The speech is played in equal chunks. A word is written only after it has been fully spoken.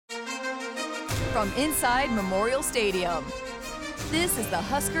from inside Memorial Stadium. This is the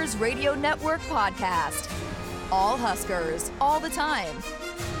Huskers Radio Network podcast. All Huskers, all the time.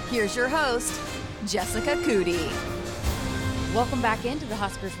 Here's your host, Jessica Cootie. Welcome back into the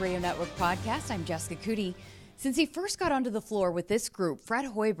Huskers Radio Network podcast. I'm Jessica Cootie. Since he first got onto the floor with this group, Fred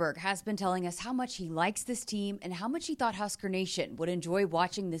Hoiberg has been telling us how much he likes this team and how much he thought Husker Nation would enjoy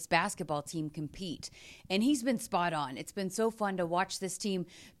watching this basketball team compete. And he's been spot on. It's been so fun to watch this team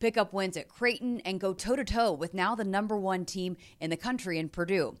pick up wins at Creighton and go toe-to-toe with now the #1 team in the country in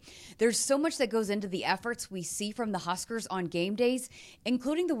Purdue. There's so much that goes into the efforts we see from the Huskers on game days,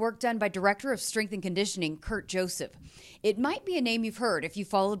 including the work done by Director of Strength and Conditioning, Kurt Joseph. It might be a name you've heard if you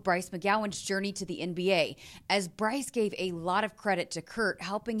followed Bryce McGowan's journey to the NBA, as Bryce gave a lot of credit to Kurt,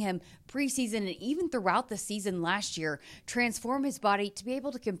 helping him preseason and even throughout the season last year transform his body to be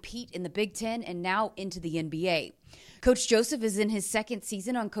able to compete in the Big Ten and now into the NBA. Coach Joseph is in his second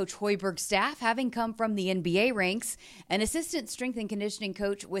season on Coach Hoiberg's staff, having come from the NBA ranks, an assistant strength and conditioning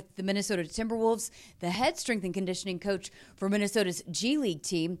coach with the Minnesota Timberwolves, the head strength and conditioning coach for Minnesota's G League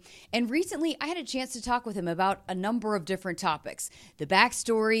team. And recently, I had a chance to talk with him about a number of different topics. The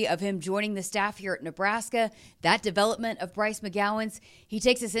backstory of him joining the staff here at Nebraska, that development of Bryce McGowan's. He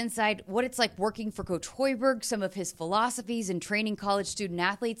takes us inside what it's like working for Coach Hoiberg, some of his philosophies in training college student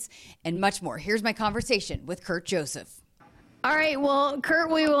athletes, and much more. Here's my conversation with Kurt Joseph. All right, well,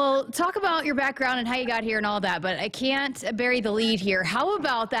 Kurt, we will talk about your background and how you got here and all that, but I can't bury the lead here. How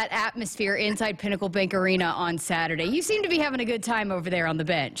about that atmosphere inside Pinnacle Bank Arena on Saturday? You seem to be having a good time over there on the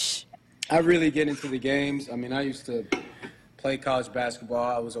bench. I really get into the games. I mean, I used to play college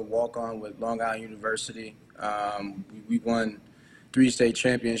basketball. I was a walk-on with Long Island University. We won three straight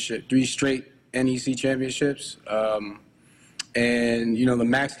NEC championships. And, you know, the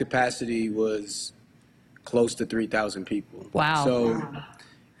max capacity was close to 3,000 people. Wow. So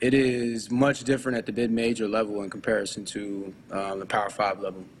it is much different at the mid-major level in comparison to the Power 5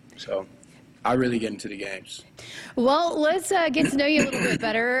 level. So I really get into the games. Well, let's get to know you a little bit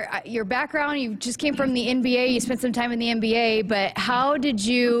better. Your background, you just came from the NBA. You spent some time in the NBA, but how did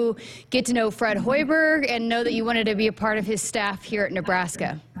you get to know Fred Hoiberg and know that you wanted to be a part of his staff here at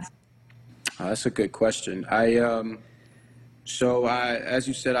Nebraska? That's a good question. As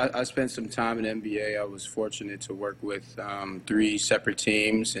you said, I spent some time in the NBA. I was fortunate to work with 3 separate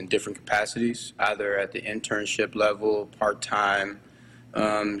teams in different capacities, either at the internship level, part-time,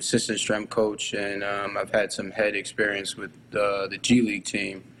 assistant strength coach, and I've had some head experience with the G League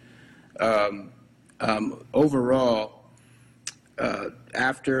team. Overall,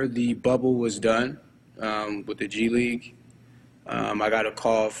 after the bubble was done with the G League, I got a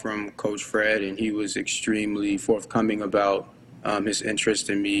call from Coach Fred, and he was extremely forthcoming about his interest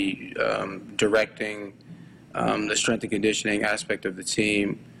in me directing the strength and conditioning aspect of the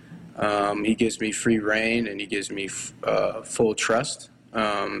team. He gives me free rein, and he gives me full trust,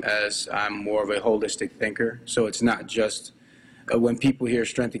 as I'm more of a holistic thinker. So it's not just when people hear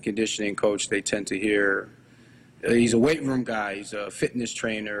strength and conditioning coach, they tend to hear he's a weight room guy, he's a fitness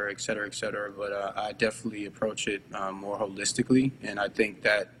trainer, et cetera, but I definitely approach it more holistically, and I think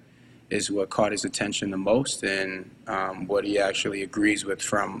that is what caught his attention the most, and what he actually agrees with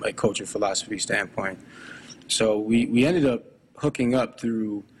from a coaching philosophy standpoint. So we ended up hooking up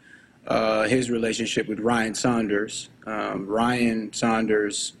through his relationship with Ryan Saunders. Ryan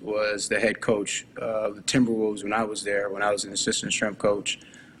Saunders was the head coach of the Timberwolves when I was there, when I was an assistant strength coach.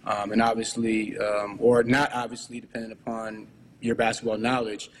 And obviously, or not obviously, depending upon your basketball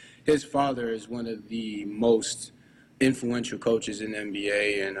knowledge, his father is one of the most influential coaches in the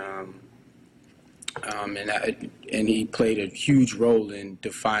NBA, and he played a huge role in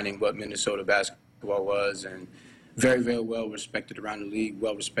defining what Minnesota basketball was, and very, very well respected around the league,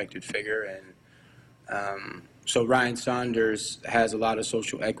 well respected figure. And so Ryan Saunders has a lot of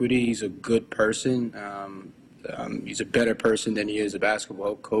social equity. He's a good person. He's a better person than he is a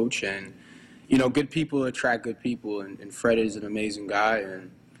basketball coach, and you know, good people attract good people, and Fred is an amazing guy.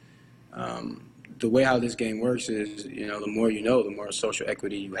 And the way how this game works is, you know, the more social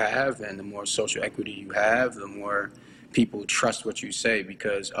equity you have, and the more social equity you have, the more people trust what you say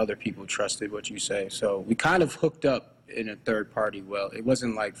because other people trusted what you say. So we kind of hooked up in a third party. Well, it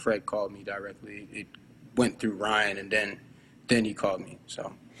wasn't like Fred called me directly. It went through Ryan, and then he called me.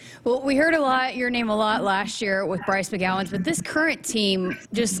 So. Well, we heard your name a lot last year with Bryce McGowan's, but this current team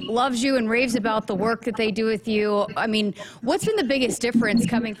just loves you and raves about the work that they do with you. I mean, what's been the biggest difference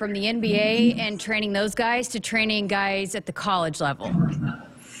coming from the NBA and training those guys to training guys at the college level?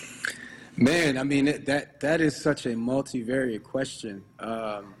 Man, I mean, that is such a multivariate question.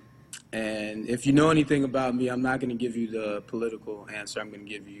 And if you know anything about me, I'm not going to give you the political answer. I'm going to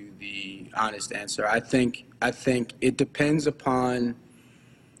give you the honest answer. I think it depends upon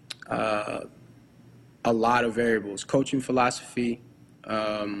a lot of variables. Coaching philosophy,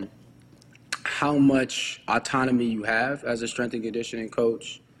 how much autonomy you have as a strength and conditioning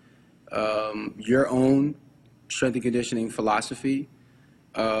coach, your own strength and conditioning philosophy,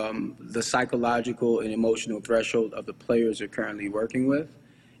 the psychological and emotional threshold of the players you're currently working with,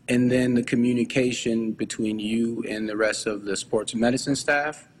 and then the communication between you and the rest of the sports medicine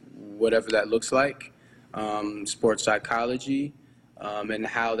staff, whatever that looks like, sports psychology, and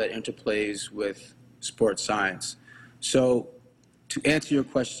how that interplays with sports science. So to answer your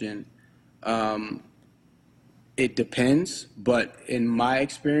question, it depends, but in my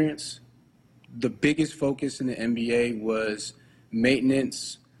experience, the biggest focus in the NBA was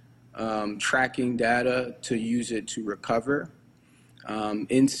maintenance, tracking data to use it to recover,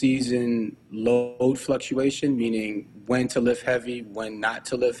 in-season load fluctuation, meaning when to lift heavy, when not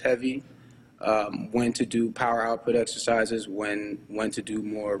to lift heavy, when to do power output exercises, when to do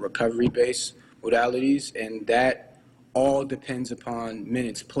more recovery-based modalities, and that all depends upon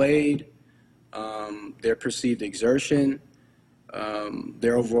minutes played, their perceived exertion,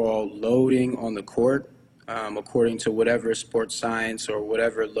 their overall loading on the court, according to whatever sports science or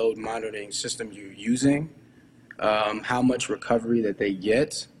whatever load monitoring system you're using, how much recovery that they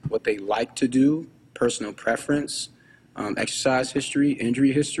get, what they like to do, personal preference, exercise history,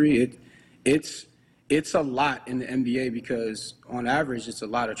 injury history. It's a lot in the NBA because on average it's a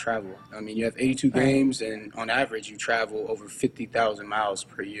lot of travel. I mean, you have 82 games, and on average you travel over 50,000 miles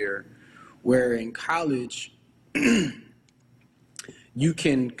per year, where in college you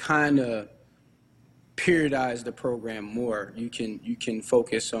can kind of periodize the program more. You can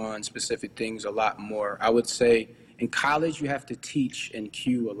focus on specific things a lot more. I would say in college you have to teach and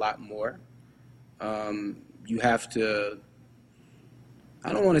cue a lot more. You have to,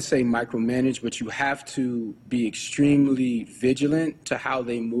 I don't want to say micromanage, but you have to be extremely vigilant to how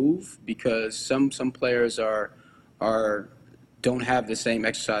they move, because some players don't have the same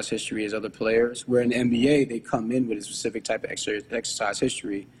exercise history as other players, where in the NBA they come in with a specific type of exercise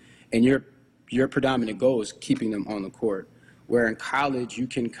history, and your predominant goal is keeping them on the court, where in college you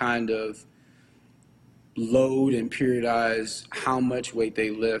can kind of load and periodize how much weight they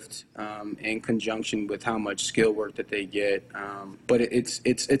lift in conjunction with how much skill work that they get. But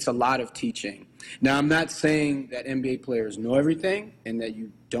it's a lot of teaching. Now, I'm not saying that NBA players know everything and that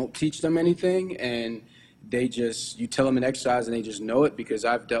you don't teach them anything and you tell them an exercise and they just know it, because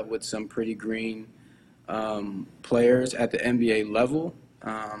I've dealt with some pretty green players at the NBA level.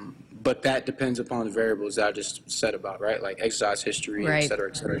 But that depends upon the variables that I just said about, right? Like exercise history, right, et cetera,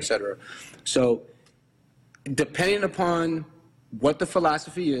 et cetera, et cetera. So depending upon what the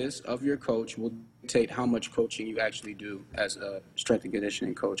philosophy is of your coach will dictate how much coaching you actually do as a strength and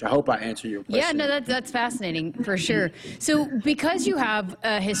conditioning coach. I hope I answered your question. Yeah, no, that's fascinating for sure. So because you have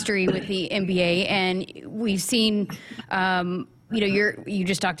a history with the NBA and we've seen, you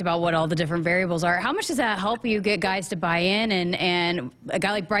just talked about what all the different variables are. How much does that help you get guys to buy in? And a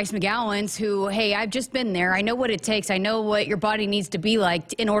guy like Bryce McGowan's who, hey, I've just been there. I know what it takes. I know what your body needs to be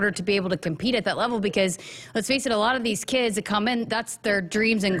like in order to be able to compete at that level, because let's face it, a lot of these kids that come in, that's their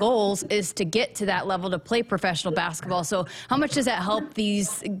dreams and goals, is to get to that level to play professional basketball. So how much does that help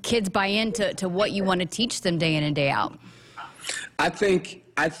these kids buy into what you want to teach them day in and day out? I think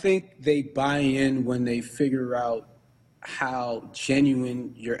they buy in when they figure out how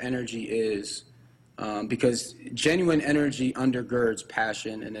genuine your energy is, because genuine energy undergirds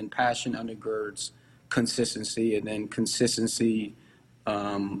passion, and then passion undergirds consistency, and then consistency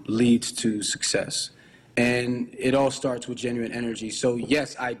leads to success. And it all starts with genuine energy. So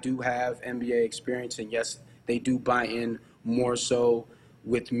yes, I do have NBA experience, and yes, they do buy in more so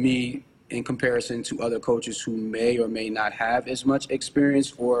with me in comparison to other coaches who may or may not have as much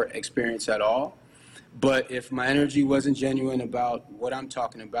experience or experience at all. But if my energy wasn't genuine about what I'm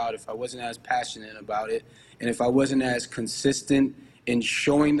talking about, if I wasn't as passionate about it, and if I wasn't as consistent in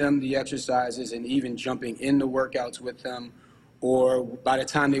showing them the exercises and even jumping in the workouts with them, or by the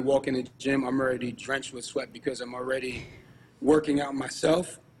time they walk in the gym, I'm already drenched with sweat because I'm already working out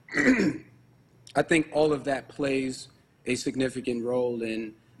myself, I think all of that plays a significant role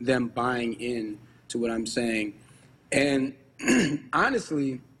in them buying in to what I'm saying. And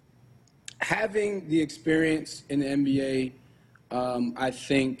honestly, having the experience in the NBA, I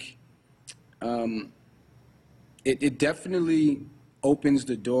think it definitely opens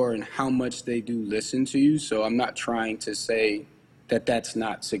the door in how much they do listen to you. So I'm not trying to say that that's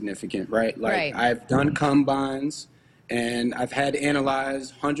not significant, right? Like, right. I've done combines, And I've had to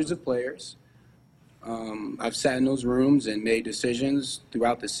analyze hundreds of players. I've sat in those rooms and made decisions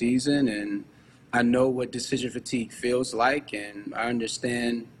throughout the season, and I know what decision fatigue feels like, and I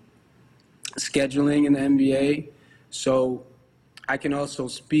understand scheduling in the NBA. So I can also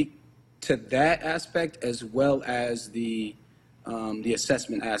speak to that aspect as well as the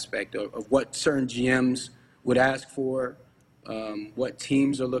assessment aspect of what certain GMs would ask for, what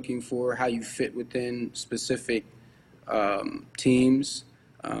teams are looking for, how you fit within specific teams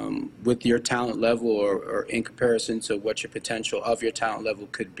with your talent level or in comparison to what your potential of your talent level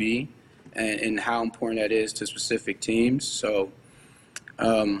could be, and how important that is to specific teams. So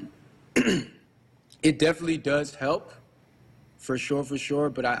it definitely does help, for sure.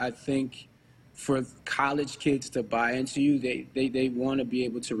 But I think for college kids to buy into you, they want to be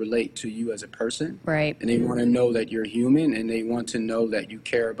able to relate to you as a person. Right. And they want to know that you're human, and they want to know that you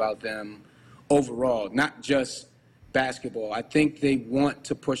care about them overall, not just basketball. I think they want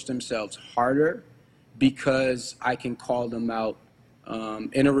to push themselves harder because I can call them out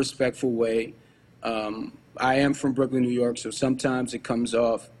in a respectful way. I am from Brooklyn, New York, so sometimes it comes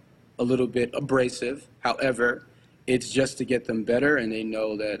off a little bit abrasive. However, it's just to get them better, and they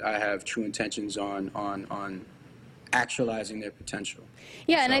know that I have true intentions on actualizing their potential.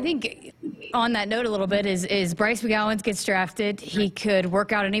 Yeah, and I think on that note a little bit is Bryce McGowan gets drafted. He could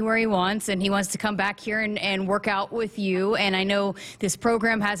work out anywhere he wants, and he wants to come back here and work out with you. And I know this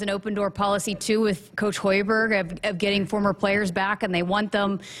program has an open door policy too with Coach Hoiberg of getting former players back, and they want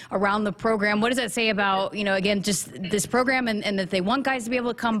them around the program. What does that say about, again, just this program and that they want guys to be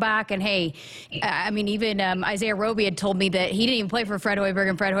able to come back? And hey, I mean, even Isaiah Roby had told me that he didn't even play for Fred Hoiberg,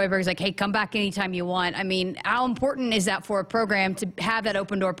 and Fred Hoiberg's like, hey, come back anytime you want. I mean, how important is that for a program to have that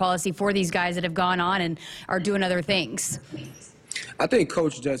open door policy for these guys that have gone on and are doing other things? I think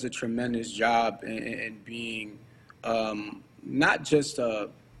Coach does a tremendous job in being not just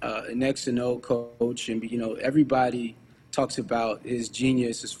an X and O coach, and everybody talks about his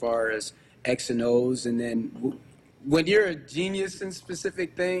genius as far as X and O's, and then when you're a genius in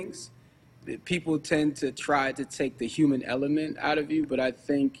specific things, people tend to try to take the human element out of you. But I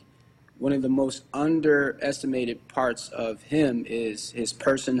think one of the most underestimated parts of him is his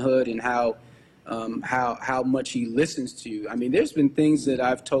personhood and how much he listens to you. I mean, there's been things that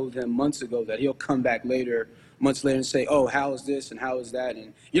I've told him months ago that he'll come back months later and say, oh, how is this and how is that?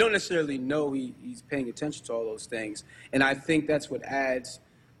 And you don't necessarily know he's paying attention to all those things. And I think that's what adds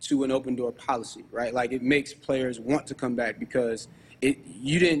to an open door policy, right? Like, it makes players want to come back because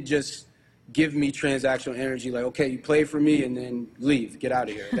you didn't just give me transactional energy, like, okay, you play for me and then leave, get out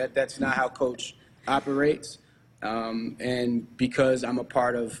of here. That's not how Coach operates. And because I'm a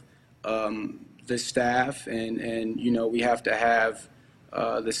part of the staff and we have to have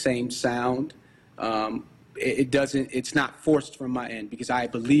the same sound, it's not forced from my end because I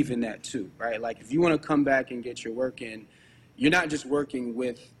believe in that too, right? Like, if you want to come back and get your work in, you're not just working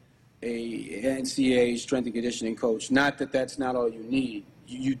with a NCAA strength and conditioning coach. Not that that's not all you need.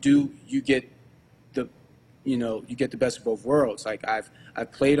 You get the best of both worlds. Like, I've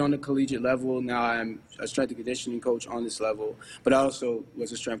played on the collegiate level. Now I'm a strength and conditioning coach on this level, but I also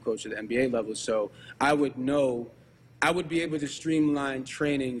was a strength coach at the NBA level. So I would be able to streamline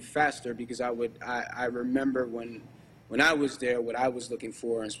training faster because I remember when I was there, what I was looking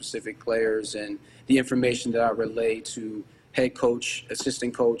for in specific players and the information that I relay to head coach,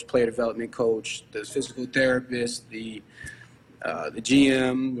 assistant coach, player development coach, the physical therapist, the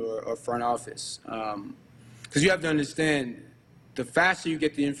GM or front office. Because you have to understand, the faster you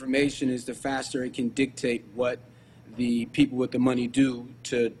get the information is the faster it can dictate what the people with the money do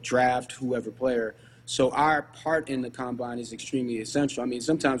to draft whoever player. So our part in the combine is extremely essential. I mean,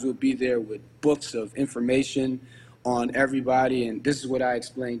 sometimes we'll be there with books of information on everybody, and this is what I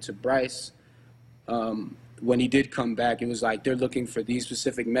explained to Bryce when he did come back. It was like, they're looking for these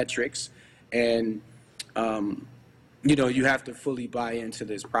specific metrics, and you have to fully buy into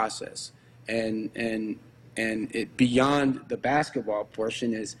this process. And it beyond the basketball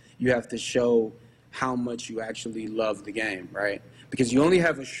portion is you have to show how much you actually love the game, right? Because you only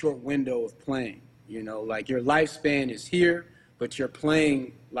have a short window of playing. Like, your lifespan is here, but your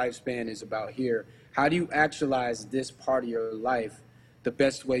playing lifespan is about here. How do you actualize this part of your life the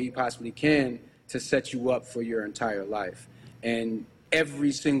best way you possibly can to set you up for your entire life? And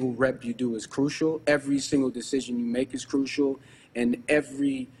every single rep you do is crucial. Every single decision you make is crucial. And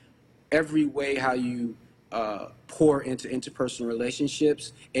every way how you pour into interpersonal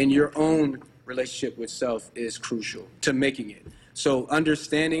relationships and your own relationship with self is crucial to making it. So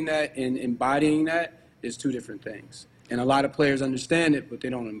understanding that and embodying that is two different things. And a lot of players understand it, but they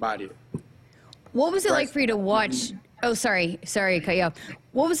don't embody it. What was it like for you to watch Oh, sorry, I cut you off.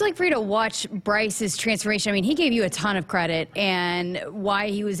 What was it like for you to watch Bryce's transformation? I mean, he gave you a ton of credit and why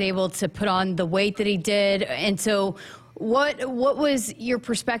he was able to put on the weight that he did. And so what was your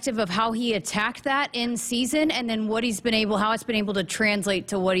perspective of how he attacked that in season, and then how it's been able to translate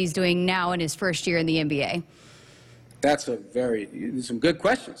to what he's doing now in his first year in the NBA? That's some good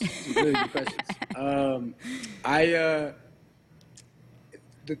questions. Some really good questions.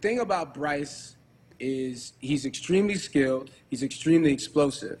 The thing about Bryce is he's extremely skilled, he's extremely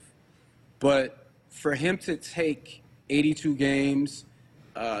explosive, but for him to take 82 games,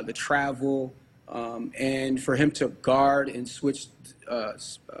 the travel, and for him to guard and switch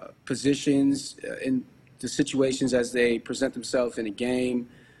positions in the situations as they present themselves in a game,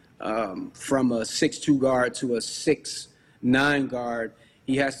 from a 6'2" guard to a 6'9" guard,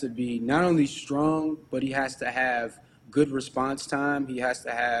 he has to be not only strong, but he has to have good response time. He has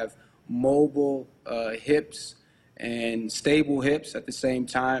to have mobile hips and stable hips at the same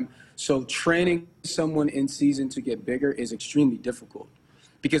time. So training someone in season to get bigger is extremely difficult,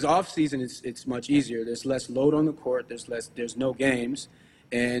 because off season it's much easier. There's less load on the court. There's no games,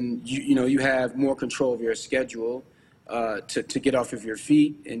 and you have more control of your schedule to get off of your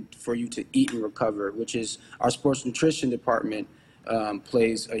feet and for you to eat and recover, which is our sports nutrition department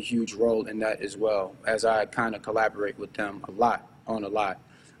plays a huge role in that as well, as I kind of collaborate with them a lot.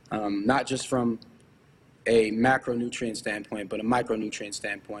 Not just from a macronutrient standpoint, but a micronutrient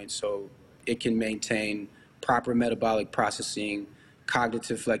standpoint, so it can maintain proper metabolic processing,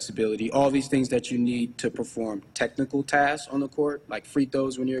 cognitive flexibility, all these things that you need to perform technical tasks on the court, like free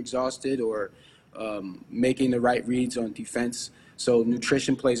throws when you're exhausted, or making the right reads on defense. So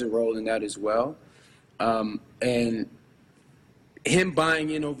nutrition plays a role in that as well. And him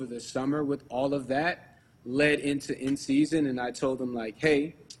buying in over the summer with all of that led into in season, and I told him, like,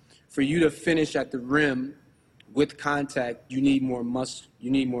 hey, for you to finish at the rim with contact, you need more muscle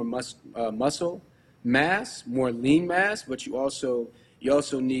mass, more lean mass, but you also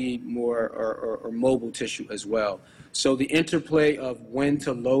need more or mobile tissue as well. So the interplay of when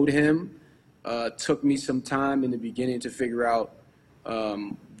to load him took me some time in the beginning to figure out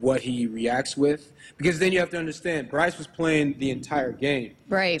what he reacts with, because then you have to understand Bryce was playing the entire game.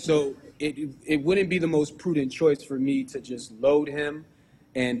 Right. So it wouldn't be the most prudent choice for me to just load him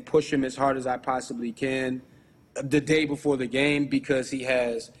and push him as hard as I possibly can the day before the game, because he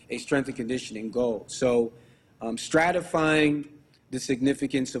has a strength and conditioning goal. So stratifying the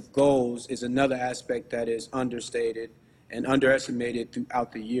significance of goals is another aspect that is understated and underestimated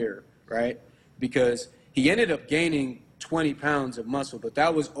throughout the year, right? Because he ended up gaining 20 pounds of muscle, but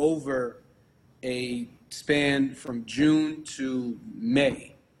that was over a span from June to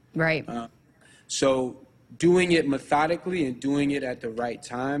May. Right. So doing it methodically and doing it at the right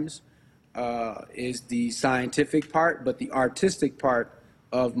times is the scientific part, but the artistic part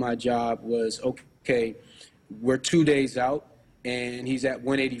of my job was, okay, we're 2 days out and he's at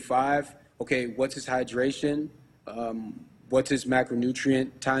 185. Okay, what's his hydration? What's his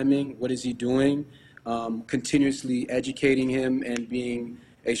macronutrient timing? What is he doing? Continuously educating him and being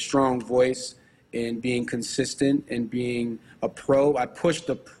a strong voice and being consistent and being a pro. I pushed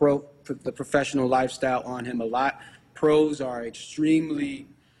the professional lifestyle on him a lot. Pros are extremely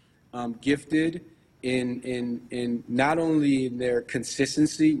gifted in not only in their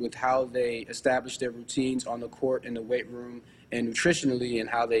consistency with how they establish their routines on the court, in the weight room, and nutritionally, and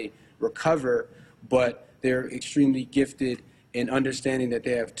how they recover, but they're extremely gifted in understanding that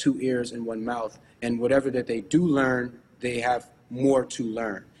they have 2 ears and 1 mouth, and whatever that they do learn, they have more to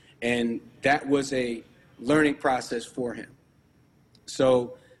learn. And that was a learning process for him.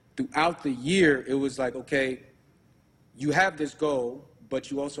 So throughout the year, it was like, okay, you have this goal, but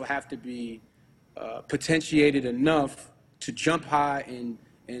you also have to be potentiated enough to jump high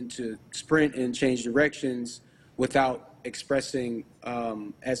and to sprint and change directions without expressing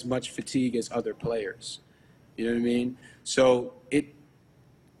as much fatigue as other players. You know what I mean? So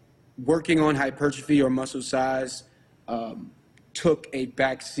working on hypertrophy or muscle size took a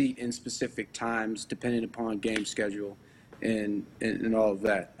back seat in specific times depending upon game schedule and all of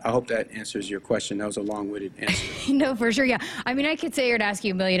that. I hope that answers your question. That was a long-winded answer. No, for sure, yeah. I mean, I could say here and ask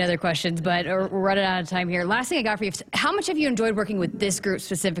you a million other questions, but we're running out of time here. Last thing I got for you, how much have you enjoyed working with this group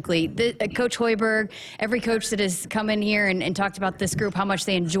specifically? Coach Hoiberg, every coach that has come in here and talked about this group, how much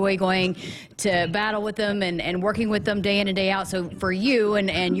they enjoy going to battle with them and working with them day in and day out. So for you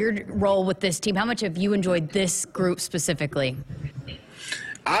and your role with this team, how much have you enjoyed this group specifically?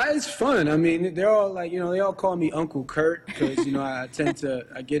 It's fun. I mean, they're all like, they all call me Uncle Kurt because,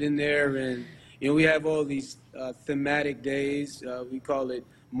 I get in there and, we have all these thematic days. We call it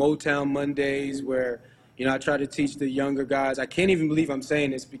Motown Mondays where, I try to teach the younger guys. I can't even believe I'm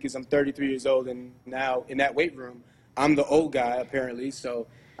saying this because I'm 33 years old, and now in that weight room, I'm the old guy, apparently. So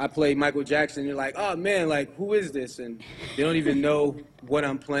I play Michael Jackson. You're like, oh, man, like, who is this? And they don't even know what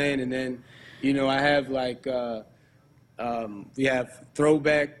I'm playing. And then, I have, like, we have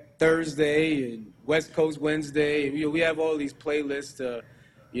Throwback Thursday and West Coast Wednesday. We have all these playlists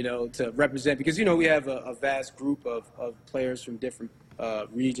to represent. Because, we have a vast group of players from different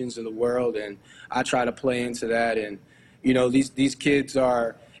regions of the world, and I try to play into that. And these kids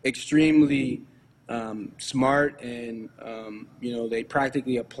are extremely smart, and they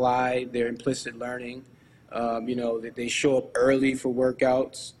practically apply their implicit learning. They show up early for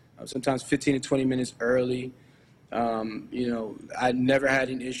workouts, sometimes 15 to 20 minutes early. I never had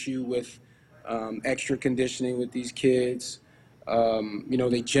an issue with extra conditioning with these kids.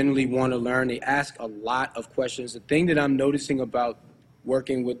 They generally want to learn. They ask a lot of questions. The thing that I'm noticing about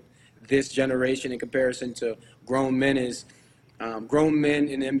working with this generation in comparison to grown men is grown men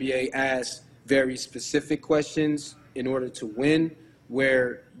in the NBA ask very specific questions in order to win,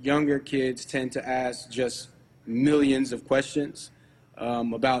 where younger kids tend to ask just millions of questions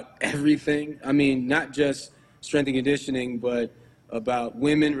about everything. I mean, not just strength and conditioning, but about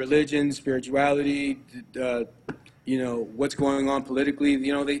women, religion, spirituality, what's going on politically.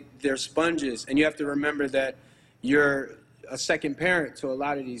 They're sponges, and you have to remember that you're a second parent to a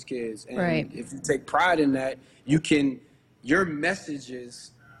lot of these kids. And right. If you take pride in that, your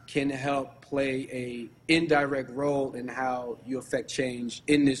messages can help play a indirect role in how you affect change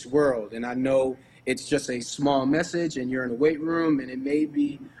in this world. And I know it's just a small message and you're in a weight room and it may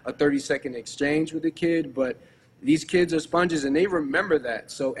be a 30-second exchange with a kid, but these kids are sponges and they remember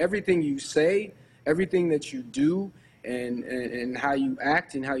that. So everything you say, everything that you do, and how you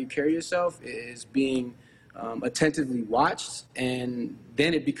act and how you carry yourself is being attentively watched, and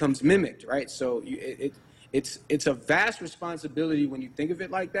then it becomes mimicked, right? So it's a vast responsibility when you think of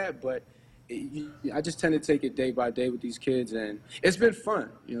it like that, but I just tend to take it day by day with these kids, and it's been fun.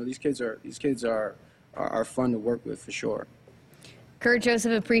 These kids are fun to work with for sure. Kurt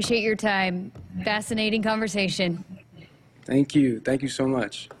Joseph, appreciate your time. Fascinating conversation. Thank you so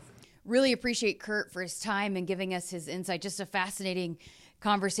much. Really appreciate Kurt for his time and giving us his insight. Just a fascinating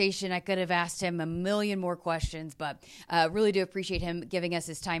conversation. I could have asked him a million more questions, but really do appreciate him giving us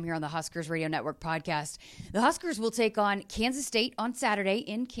his time here on the Huskers Radio Network podcast. The Huskers will take on Kansas State on Saturday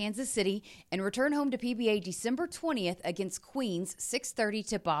in Kansas City and return home to PBA December 20th against Queens, 6:30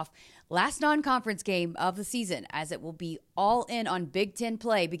 tip-off. Last non-conference game of the season, as it will be all in on Big Ten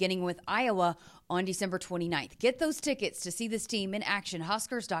play, beginning with Iowa on December 29th. Get those tickets to see this team in action,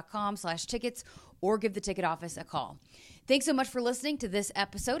 huskers.com/tickets, or give the ticket office a call. Thanks so much for listening to this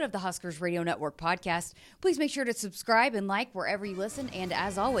episode of the Huskers Radio Network podcast. Please make sure to subscribe and like wherever you listen. And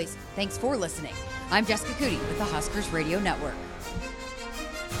as always, thanks for listening. I'm Jessica Coody with the Huskers Radio Network.